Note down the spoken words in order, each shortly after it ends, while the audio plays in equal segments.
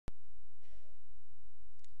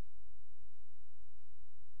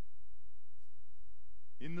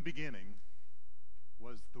In the beginning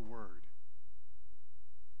was the Word.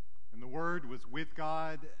 And the Word was with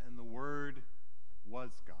God, and the Word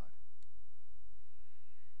was God.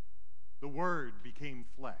 The Word became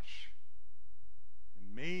flesh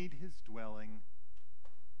and made his dwelling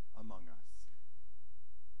among us.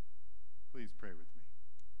 Please pray with me.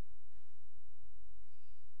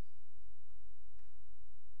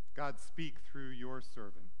 God, speak through your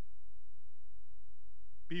servant.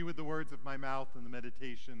 Be with the words of my mouth and the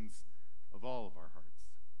meditations of all of our hearts.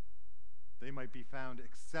 They might be found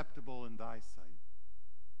acceptable in thy sight.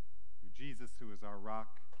 Through Jesus, who is our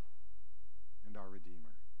rock and our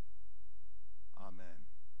Redeemer. Amen.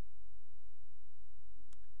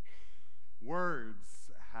 Words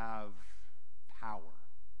have power.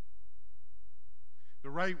 The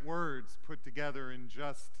right words put together in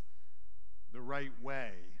just the right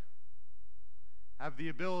way have the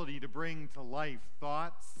ability to bring to life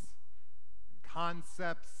thoughts and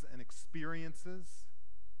concepts and experiences.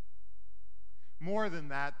 More than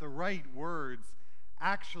that, the right words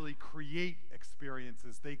actually create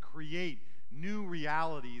experiences. They create new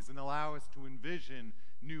realities and allow us to envision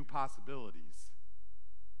new possibilities.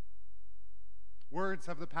 Words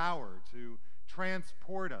have the power to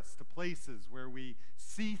transport us to places where we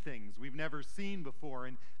see things we've never seen before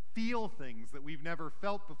and feel things that we've never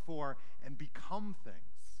felt before and become things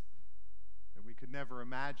that we could never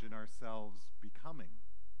imagine ourselves becoming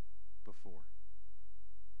before.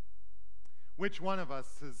 Which one of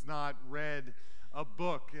us has not read a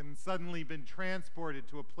book and suddenly been transported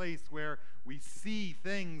to a place where we see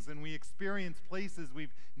things and we experience places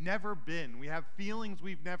we've never been? We have feelings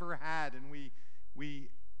we've never had, and we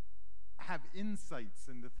have insights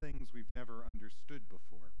into things we've never understood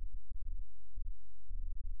before.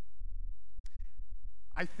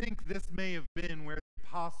 I think this may have been where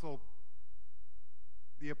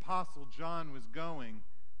the Apostle John was going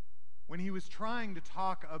when he was trying to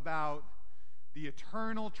talk about the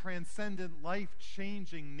eternal, transcendent,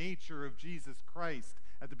 life-changing nature of Jesus Christ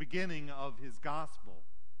at the beginning of his gospel,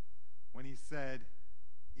 when he said,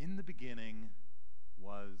 "In the beginning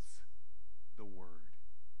was the Word."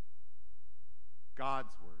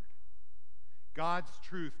 God's Word. God's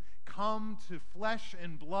truth come to flesh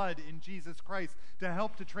and blood in Jesus Christ to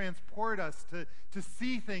help to transport us, to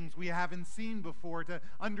see things we haven't seen before, to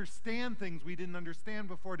understand things we didn't understand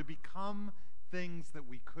before, to become things that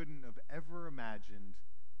we couldn't have ever imagined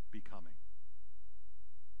becoming.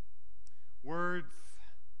 Words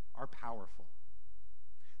are powerful.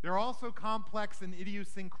 They're also complex and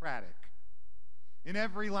idiosyncratic. In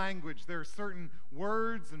every language, there are certain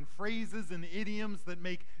words and phrases and idioms that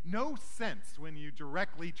make no sense when you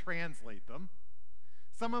directly translate them.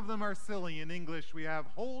 Some of them are silly. In English, we have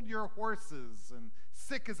 "hold your horses" and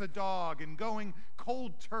 "sick as a dog" and "going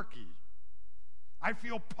cold turkey." "I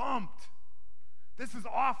feel pumped." "This is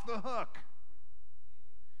off the hook."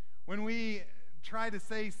 When we try to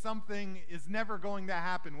say something is never going to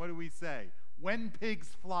happen, what do we say? "When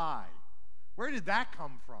pigs fly." Where did that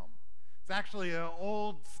come from? It's actually an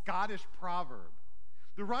old Scottish proverb.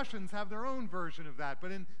 The Russians have their own version of that,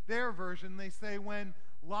 but in their version they say, "When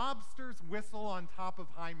lobsters whistle on top of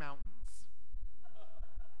high mountains."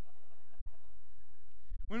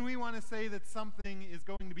 When we want to say that something is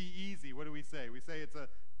going to be easy, what do we say? We say it's a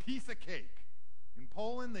piece of cake. In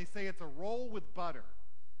Poland, they say it's a roll with butter.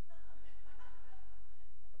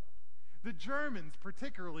 The Germans,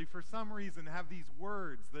 particularly, for some reason, have these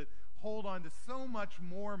words that hold on to so much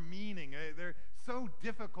more meaning. They're so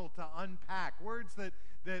difficult to unpack. Words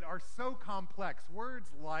that are so complex.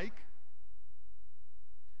 Words like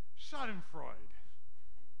Schadenfreude.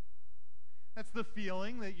 That's the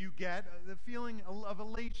feeling that you get, the feeling of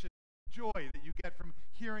elation, joy that you get from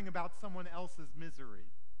hearing about someone else's misery.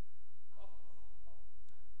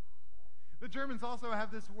 The Germans also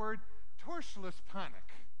have this word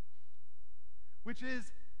Torschlusspanik, which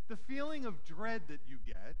is the feeling of dread that you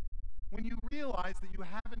get when you realize that you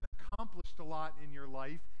haven't accomplished a lot in your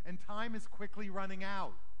life and time is quickly running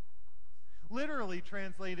out. Literally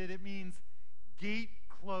translated, it means gate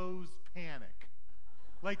close panic,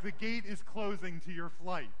 like the gate is closing to your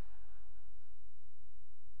flight.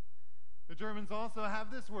 The Germans also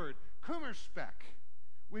have this word, Kummerspeck,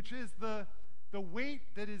 which is the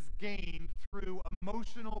weight that is gained through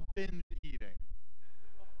emotional binge eating.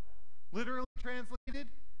 Literally translated,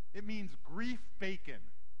 it means grief bacon.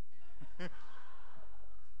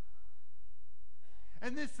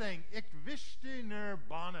 And this saying, "Ich wünschte nur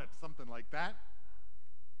Bonnet," something like that.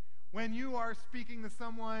 When you are speaking to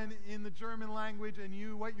someone in the German language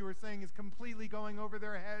and what you are saying is completely going over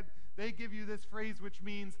their head, they give you this phrase which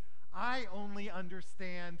means, "I only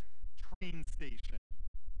understand train station."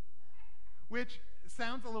 which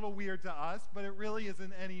sounds a little weird to us, but it really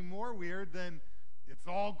isn't any more weird than it's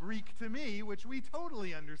all Greek to me, which we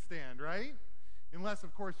totally understand, right? Unless,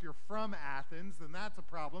 of course, you're from Athens, then that's a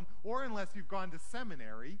problem, or unless you've gone to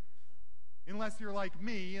seminary, unless you're like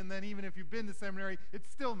me, and then even if you've been to seminary, it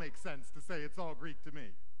still makes sense to say it's all Greek to me.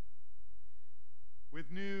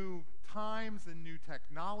 With new times and new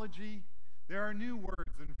technology, there are new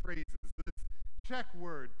words and phrases. This Czech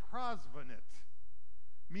word, prazvonit,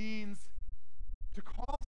 means to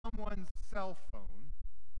call someone's cell phone,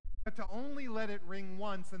 but to only let it ring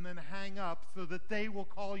once and then hang up so that they will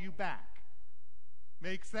call you back.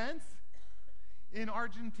 Make sense? In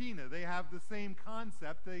Argentina, they have the same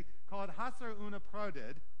concept. They call it hacer una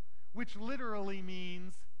proded, which literally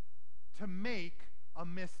means to make a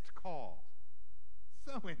missed call.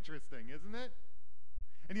 So interesting, isn't it?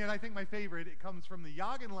 And yet I think my favorite, it comes from the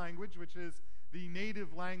Yagan language, which is the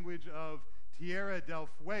native language of Tierra del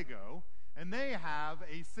Fuego, and they have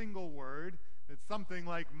a single word that's something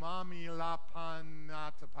like mami la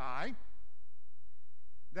panatapai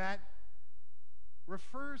that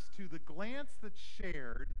refers to the glance that's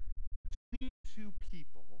shared between two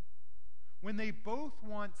people when they both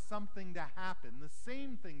want something to happen, the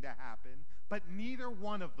same thing to happen, but neither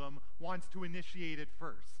one of them wants to initiate it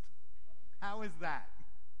first. How is that?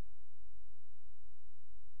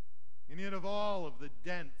 And yet of all of the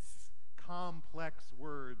dense, complex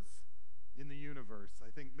words in the universe, I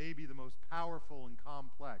think maybe the most powerful and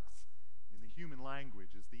complex in the human language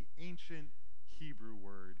is the ancient Hebrew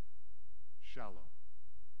word shalom.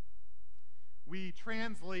 We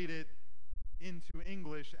translate it into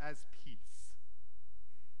English as peace,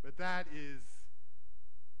 but that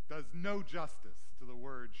does no justice to the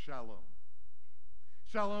word shalom.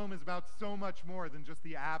 Shalom is about so much more than just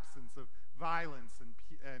the absence of violence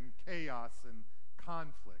and chaos and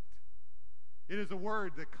conflict. It is a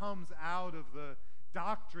word that comes out of the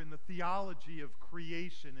doctrine, the theology of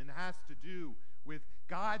creation, and has to do with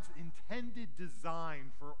God's intended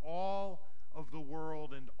design for all of the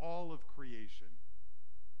world and all of creation.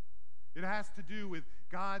 It has to do with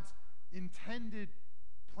God's intended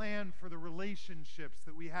plan for the relationships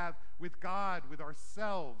that we have with God, with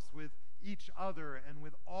ourselves, with each other, and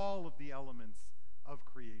with all of the elements of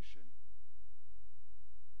creation.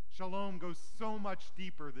 Shalom goes so much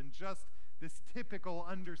deeper than just this typical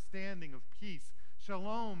understanding of peace.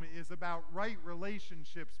 Shalom is about right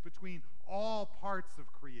relationships between all parts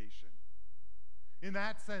of creation. In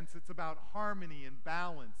that sense, it's about harmony and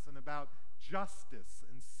balance, and about justice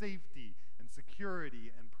and safety and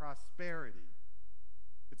security and prosperity.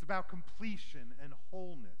 It's about completion and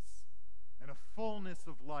wholeness and a fullness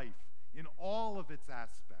of life in all of its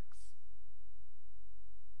aspects.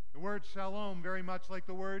 The word shalom, very much like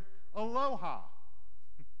the word aloha,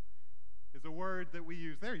 is a word that we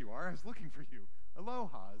use. There you are, I was looking for you.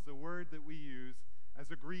 Aloha is a word that we use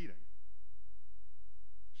as a greeting.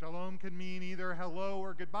 Shalom can mean either hello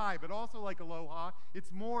or goodbye, but also like aloha,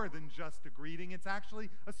 it's more than just a greeting. It's actually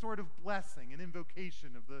a sort of blessing, an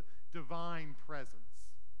invocation of the divine presence.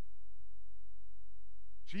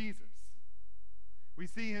 Jesus, we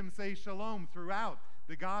see him say shalom throughout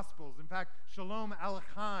the Gospels. In fact, shalom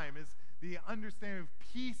Aleichem is the understanding of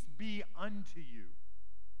peace be unto you.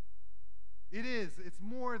 It's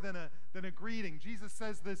more than a greeting. Jesus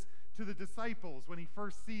says this to the disciples when he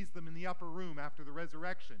first sees them in the upper room after the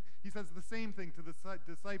resurrection. He says the same thing to the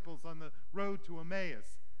disciples on the road to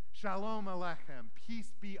Emmaus. Shalom Aleichem,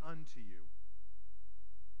 peace be unto you.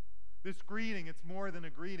 This greeting, it's more than a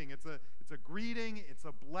greeting. It's a greeting, it's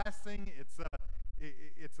a blessing,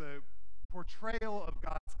 it's a portrayal of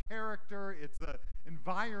God's character, it's an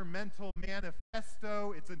environmental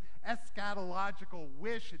manifesto, it's an eschatological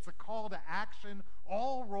wish, it's a call to action,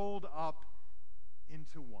 all rolled up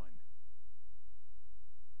into one.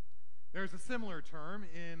 There's a similar term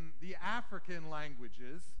in the African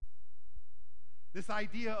languages, this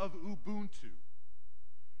idea of Ubuntu.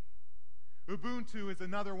 Ubuntu is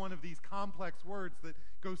another one of these complex words that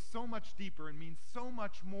goes so much deeper and means so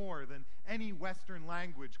much more than any Western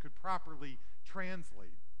language could properly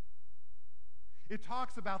translate. It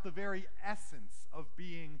talks about the very essence of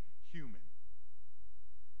being human.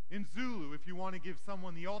 In Zulu, if you want to give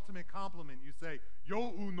someone the ultimate compliment, you say,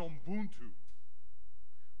 "Yo unombuntu,"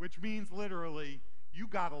 which means literally, you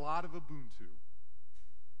got a lot of Ubuntu.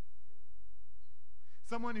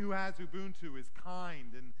 Someone who has Ubuntu is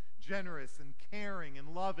kind and generous and caring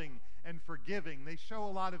and loving and forgiving. They show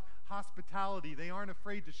a lot of hospitality. They aren't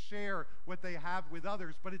afraid to share what they have with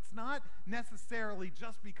others, but it's not necessarily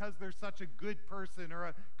just because they're such a good person or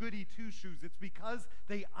a goody two-shoes. It's because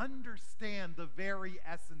they understand the very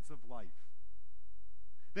essence of life.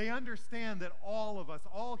 They understand that all of us,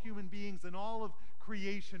 all human beings and all of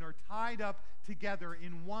creation are tied up together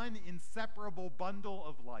in one inseparable bundle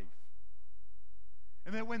of life.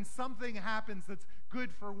 And that when something happens that's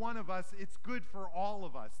good for one of us, it's good for all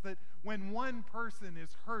of us. That when one person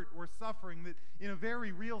is hurt or suffering, that in a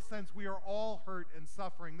very real sense we are all hurt and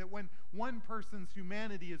suffering. That when one person's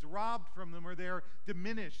humanity is robbed from them or they're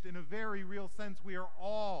diminished, in a very real sense we are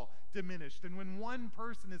all diminished. And when one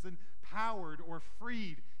person is empowered or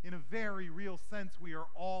freed, in a very real sense we are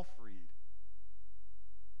all freed.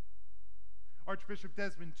 Archbishop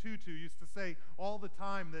Desmond Tutu used to say all the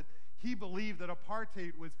time that he believed that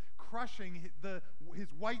apartheid was crushing his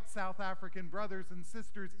white South African brothers and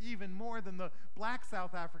sisters even more than the black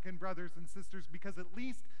South African brothers and sisters, because at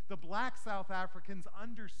least the black South Africans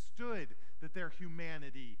understood that their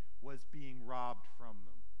humanity was being robbed from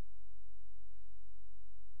them.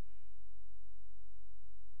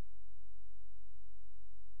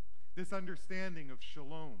 This understanding of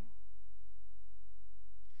shalom,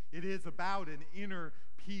 it is about an inner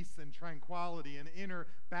peace and tranquility, an inner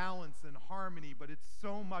balance and harmony, but it's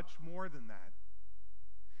so much more than that.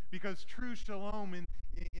 Because true shalom, in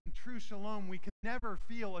true shalom, we can never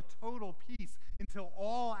feel a total peace until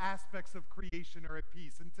all aspects of creation are at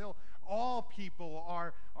peace, until all people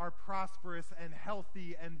are prosperous and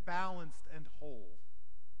healthy and balanced and whole.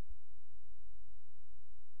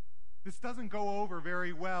 This doesn't go over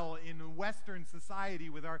very well in Western society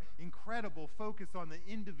with our incredible focus on the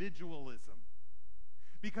individualism.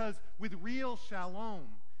 Because with real shalom,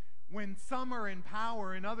 when some are in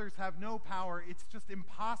power and others have no power, it's just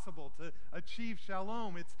impossible to achieve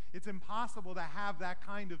shalom. It's impossible to have that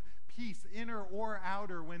kind of peace, inner or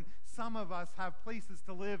outer, when some of us have places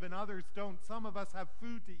to live and others don't. Some of us have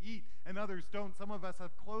food to eat and others don't. Some of us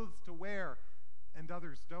have clothes to wear and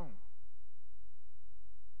others don't.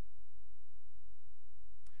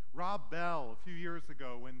 Rob Bell, a few years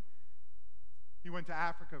ago, when he went to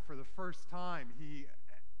Africa for the first time, he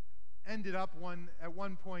ended up at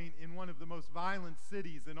one point in one of the most violent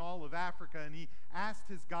cities in all of Africa, and he asked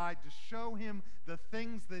his guide to show him the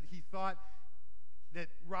things that he thought that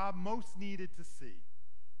Rob most needed to see.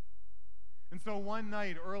 And so one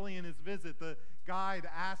night, early in his visit, the guide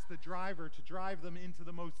asked the driver to drive them into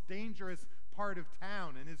the most dangerous part of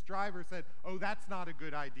town, and his driver said, "Oh, that's not a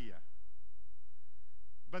good idea."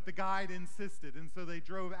 But the guide insisted, and so they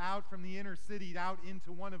drove out from the inner city out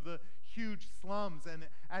into one of the huge slums, and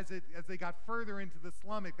as they got further into the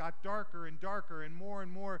slum, it got darker and darker, and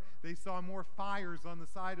more they saw more fires on the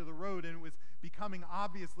side of the road, and it was becoming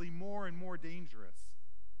obviously more and more dangerous.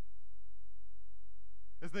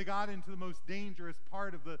 As they got into the most dangerous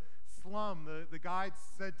part of the slum, the guide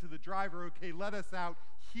said to the driver, "Okay, let us out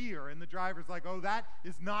here." And the driver's like, "Oh, that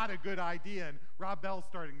is not a good idea." And Rob Bell's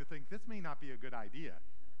starting to think, this may not be a good idea.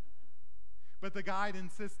 But the guide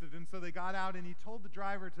insisted, and so they got out, and he told the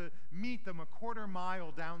driver to meet them a quarter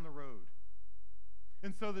mile down the road.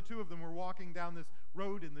 And so the two of them were walking down this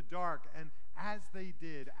road in the dark, and as they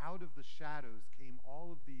did, out of the shadows came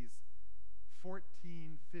all of these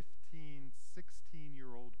 14, 15,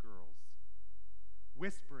 16-year-old girls,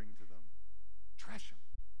 whispering to them, "Tresham,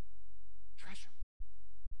 Tresham,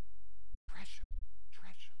 Tresham,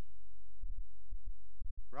 Tresham."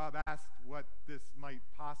 Rob asked what this might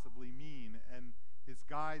possibly mean, and his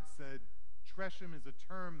guide said, "Tresham is a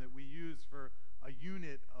term that we use for a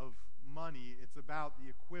unit of money. It's about the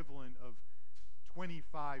equivalent of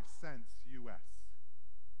 25 cents US.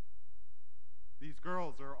 These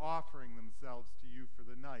girls are offering themselves to you for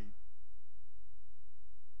the night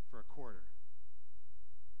for a quarter."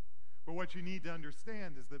 But what you need to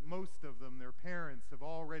understand is that most of them, their parents, have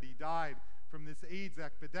already died from this AIDS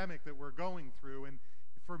epidemic that we're going through, and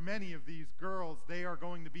for many of these girls, they are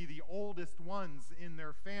going to be the oldest ones in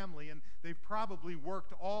their family, and they've probably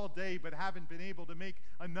worked all day but haven't been able to make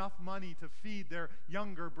enough money to feed their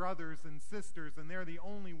younger brothers and sisters, and they're the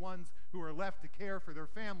only ones who are left to care for their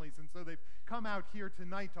families. And so they've come out here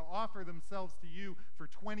tonight to offer themselves to you for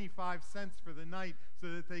 25 cents for the night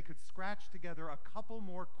so that they could scratch together a couple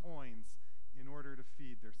more coins in order to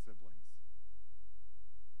feed their siblings.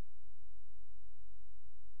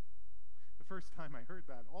 The first time I heard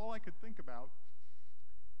that, all I could think about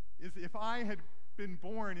is if I had been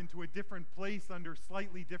born into a different place under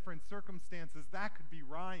slightly different circumstances, that could be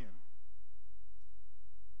Ryan,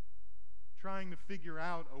 trying to figure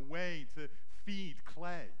out a way to feed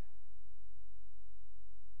Clay.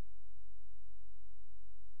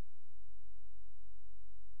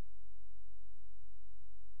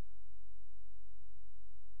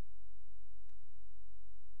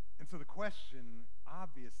 And so the question,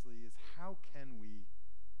 obviously, is how can we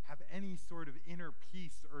have any sort of inner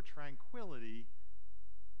peace or tranquility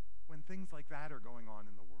when things like that are going on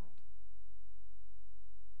in the world.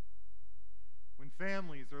 When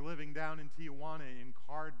families are living down in Tijuana in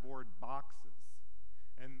cardboard boxes,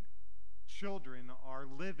 and children are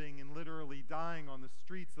living and literally dying on the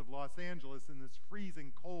streets of Los Angeles in this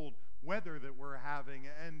freezing cold weather that we're having,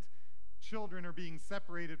 and children are being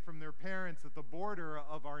separated from their parents at the border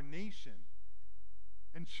of our nation,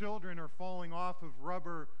 and children are falling off of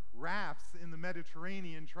rubber rafts in the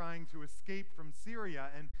Mediterranean trying to escape from Syria,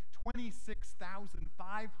 and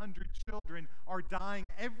 26,500 children are dying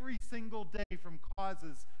every single day from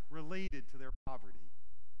causes related to their poverty.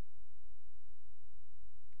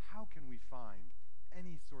 How can we find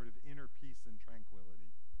any sort of inner peace and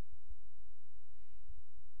tranquility?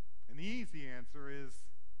 And the easy answer is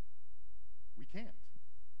we can't.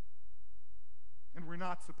 And we're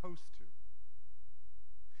not supposed to.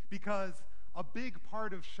 Because a big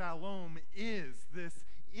part of Shalom is this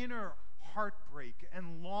inner heartbreak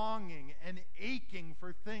and longing and aching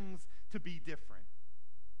for things to be different.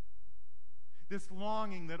 This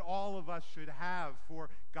longing that all of us should have for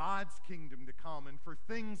God's kingdom to come and for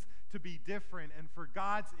things to be different and for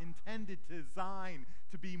God's intended design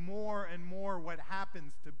to be more and more what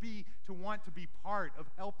happens to be, to want to be part of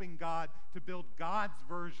helping God to build God's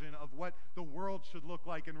version of what the world should look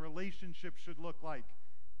like and relationships should look like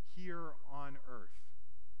here on earth.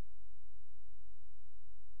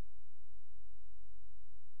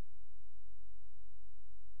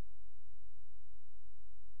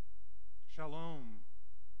 Shalom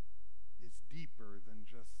is deeper than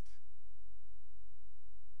just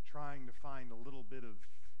trying to find a little bit of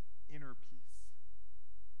inner peace.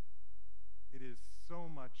 It is so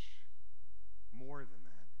much more than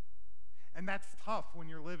that. And that's tough when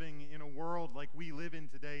you're living in a world like we live in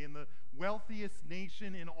today, in the wealthiest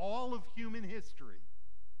nation in all of human history.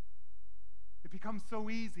 It becomes so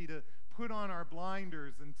easy to put on our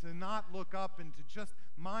blinders and to not look up and to just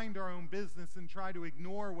mind our own business and try to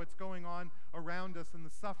ignore what's going on around us and the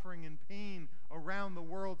suffering and pain around the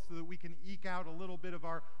world so that we can eke out a little bit of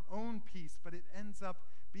our own peace. But it ends up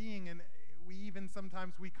being, and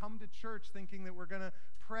sometimes we come to church thinking that we're going to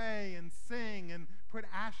pray and sing and put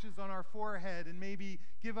ashes on our forehead and maybe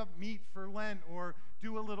give up meat for Lent or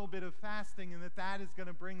do a little bit of fasting, and that is going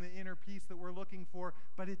to bring the inner peace that we're looking for,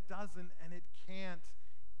 but it doesn't and it can't.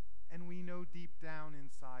 And we know deep down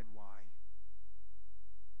inside why.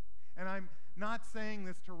 And I'm not saying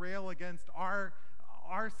this to rail against our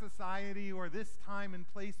society or this time and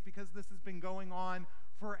place, because this has been going on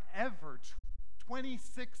forever.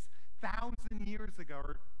 26,000 years ago,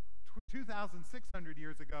 or 2,600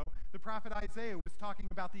 years ago, the prophet Isaiah was talking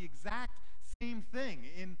about the exact same thing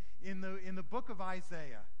in the book of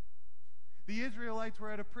Isaiah. The Israelites were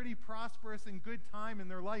at a pretty prosperous and good time in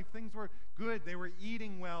their life. Things were good. They were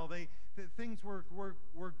eating well. Things were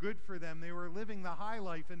good for them. They were living the high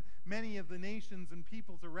life, and many of the nations and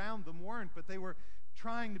peoples around them weren't, but they were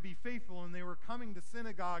trying to be faithful, and they were coming to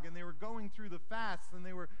synagogue, and they were going through the fasts, and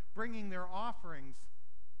they were bringing their offerings.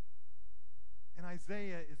 And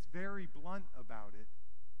Isaiah is very blunt about it.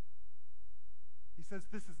 He says,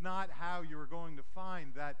 this is not how you are going to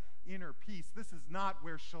find that inner peace. This is not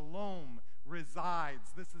where Shalom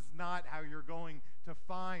resides. This is not how you're going to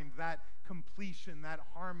find that completion, that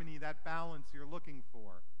harmony, that balance you're looking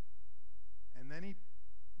for. And then he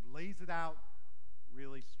lays it out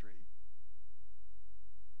really straight.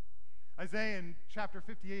 Isaiah in chapter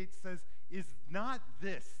 58 says, is not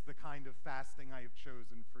this the kind of fasting I have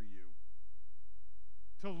chosen for you?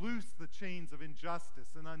 To loose the chains of injustice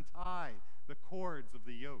and untie the cords of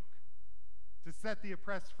the yoke, to set the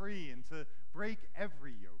oppressed free and to break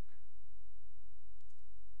every yoke.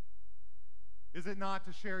 Is it not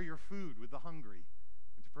to share your food with the hungry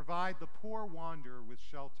and to provide the poor wanderer with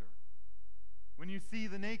shelter? When you see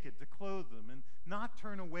the naked, to clothe them and not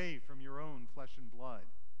turn away from your own flesh and blood.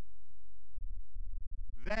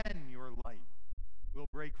 Then your light will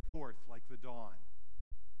break forth like the dawn.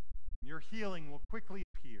 Your healing will quickly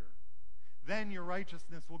appear. Then your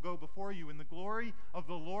righteousness will go before you, and the glory of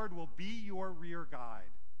the Lord will be your rear guide.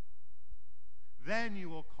 Then you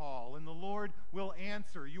will call, and the Lord will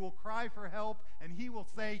answer. You will cry for help, and he will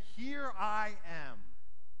say, here I am.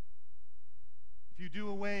 If you do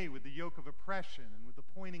away with the yoke of oppression and with the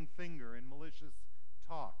pointing finger and malicious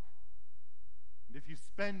talk, and if you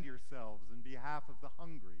spend yourselves in behalf of the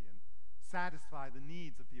hungry and satisfy the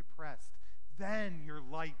needs of the oppressed, then your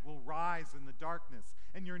light will rise in the darkness,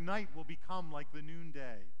 and your night will become like the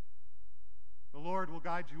noonday. The Lord will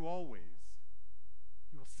guide you always.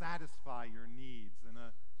 He will satisfy your needs in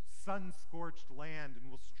a sun-scorched land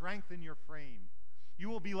and will strengthen your frame. You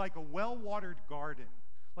will be like a well-watered garden,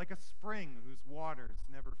 like a spring whose waters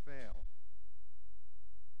never fail.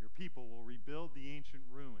 Your people will rebuild the ancient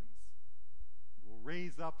ruins, will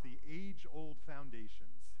raise up the age-old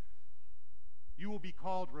foundations. You will be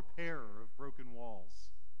called repairer of broken walls,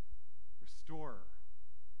 restorer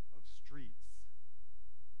of streets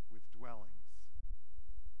with dwellings.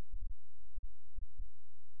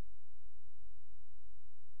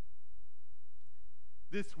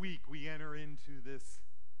 This week we enter into this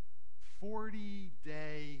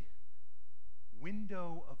 40-day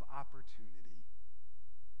window of opportunity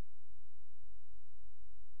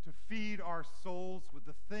to feed our souls with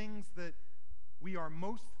the things that we are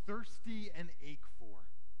most thirsty and ache for.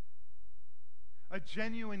 A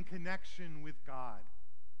genuine connection with God.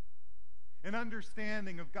 An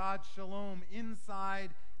understanding of God's shalom inside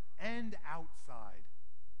and outside.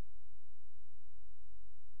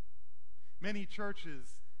 Many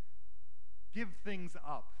churches give things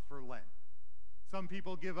up for Lent. Some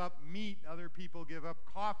people give up meat, other people give up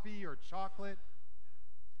coffee or chocolate.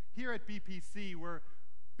 Here at BPC, we're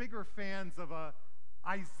bigger fans of a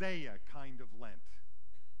Isaiah kind of Lent,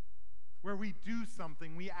 where we do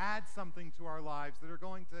something, we add something to our lives that are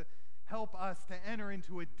going to help us to enter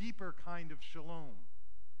into a deeper kind of shalom.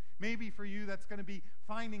 Maybe for you that's going to be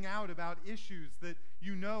finding out about issues that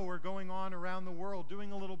you know are going on around the world,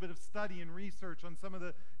 doing a little bit of study and research on some of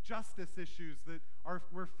the justice issues that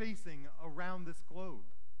we're facing around this globe.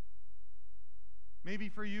 Maybe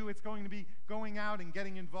for you it's going to be going out and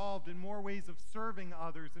getting involved in more ways of serving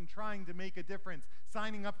others and trying to make a difference,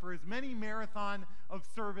 signing up for as many marathon of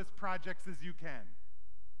service projects as you can.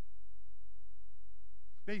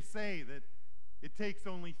 They say that it takes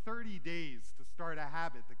only 30 days to start a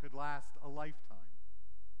habit that could last a lifetime.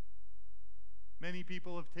 Many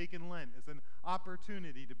people have taken Lent as an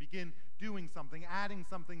opportunity to begin doing something, adding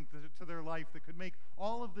something to their life that could make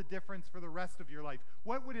all of the difference for the rest of your life.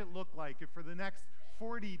 What would it look like if for the next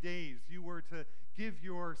 40 days you were to give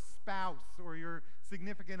your spouse or your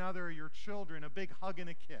significant other or your children a big hug and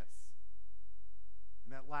a kiss,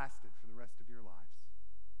 and that lasted for the rest of your lives?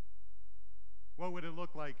 What would it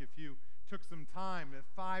look like if you took some time,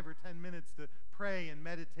 5 or 10 minutes, to pray and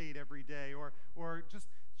meditate every day, or just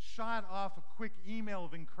shot off a quick email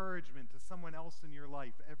of encouragement to someone else in your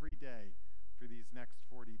life every day for these next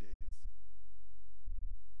 40 days?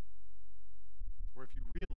 Or if you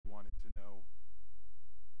really wanted to know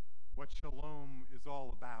what shalom is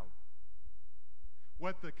all about,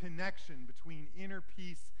 what the connection between inner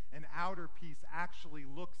peace and outer peace actually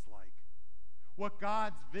looks like, what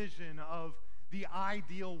God's vision of the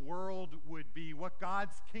ideal world would be, what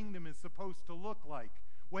God's kingdom is supposed to look like,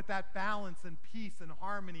 what that balance and peace and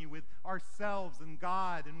harmony with ourselves and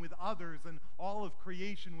God and with others and all of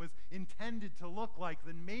creation was intended to look like,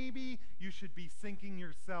 then maybe you should be sinking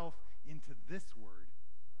yourself into this word.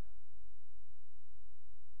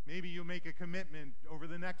 Maybe you'll make a commitment over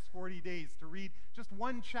the next 40 days to read just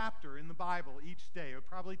one chapter in the Bible each day. It would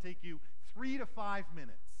probably take you 3 to 5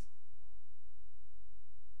 minutes.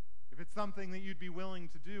 If it's something that you'd be willing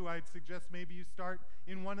to do, I'd suggest maybe you start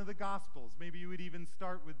in one of the Gospels. Maybe you would even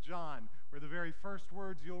start with John, where the very first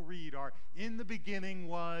words you'll read are, "In the beginning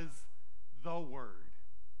was the Word."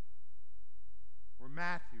 Or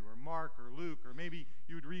Matthew, or Mark, or Luke, or maybe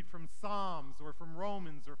you would read from Psalms, or from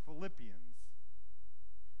Romans, or Philippians.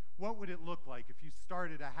 What would it look like if you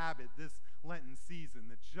started a habit this Lenten season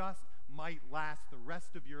that just might last the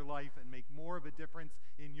rest of your life and make more of a difference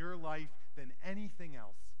in your life than anything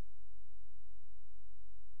else?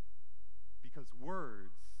 Because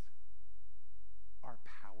words are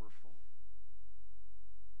powerful.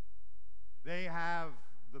 They have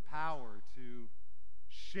the power to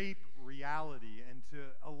shape reality and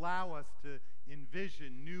to allow us to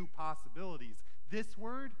envision new possibilities. This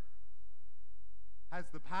word has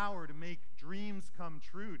the power to make dreams come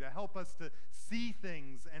true, to help us to see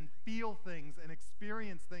things and feel things and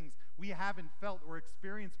experience things we haven't felt or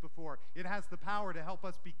experienced before. It has the power to help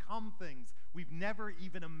us become things we've never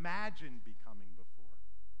even imagined becoming before.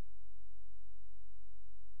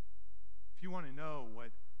 If you want to know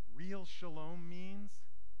what real shalom means,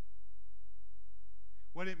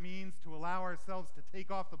 what it means to allow ourselves to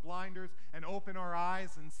take off the blinders and open our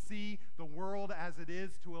eyes and see the world as it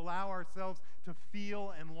is, to allow ourselves to feel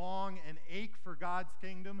and long and ache for God's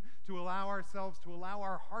kingdom, to allow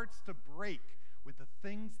our hearts to break with the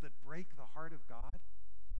things that break the heart of God,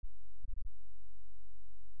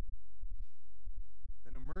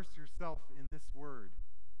 then immerse yourself in this word,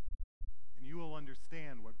 and you will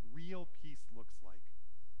understand what real peace looks like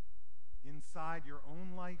inside your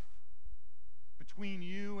own life, between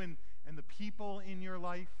you and the people in your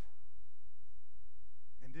life,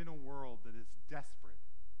 and in a world that is desperate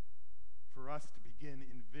for us to begin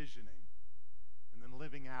envisioning and then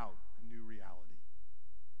living out a new reality.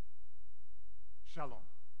 Shalom.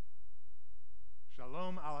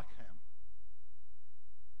 Shalom Aleichem.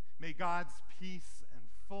 May God's peace and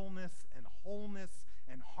fullness and wholeness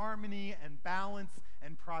and harmony and balance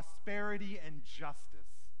and prosperity and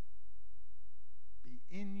justice be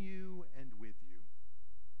in you and with you,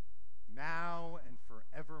 now and forever.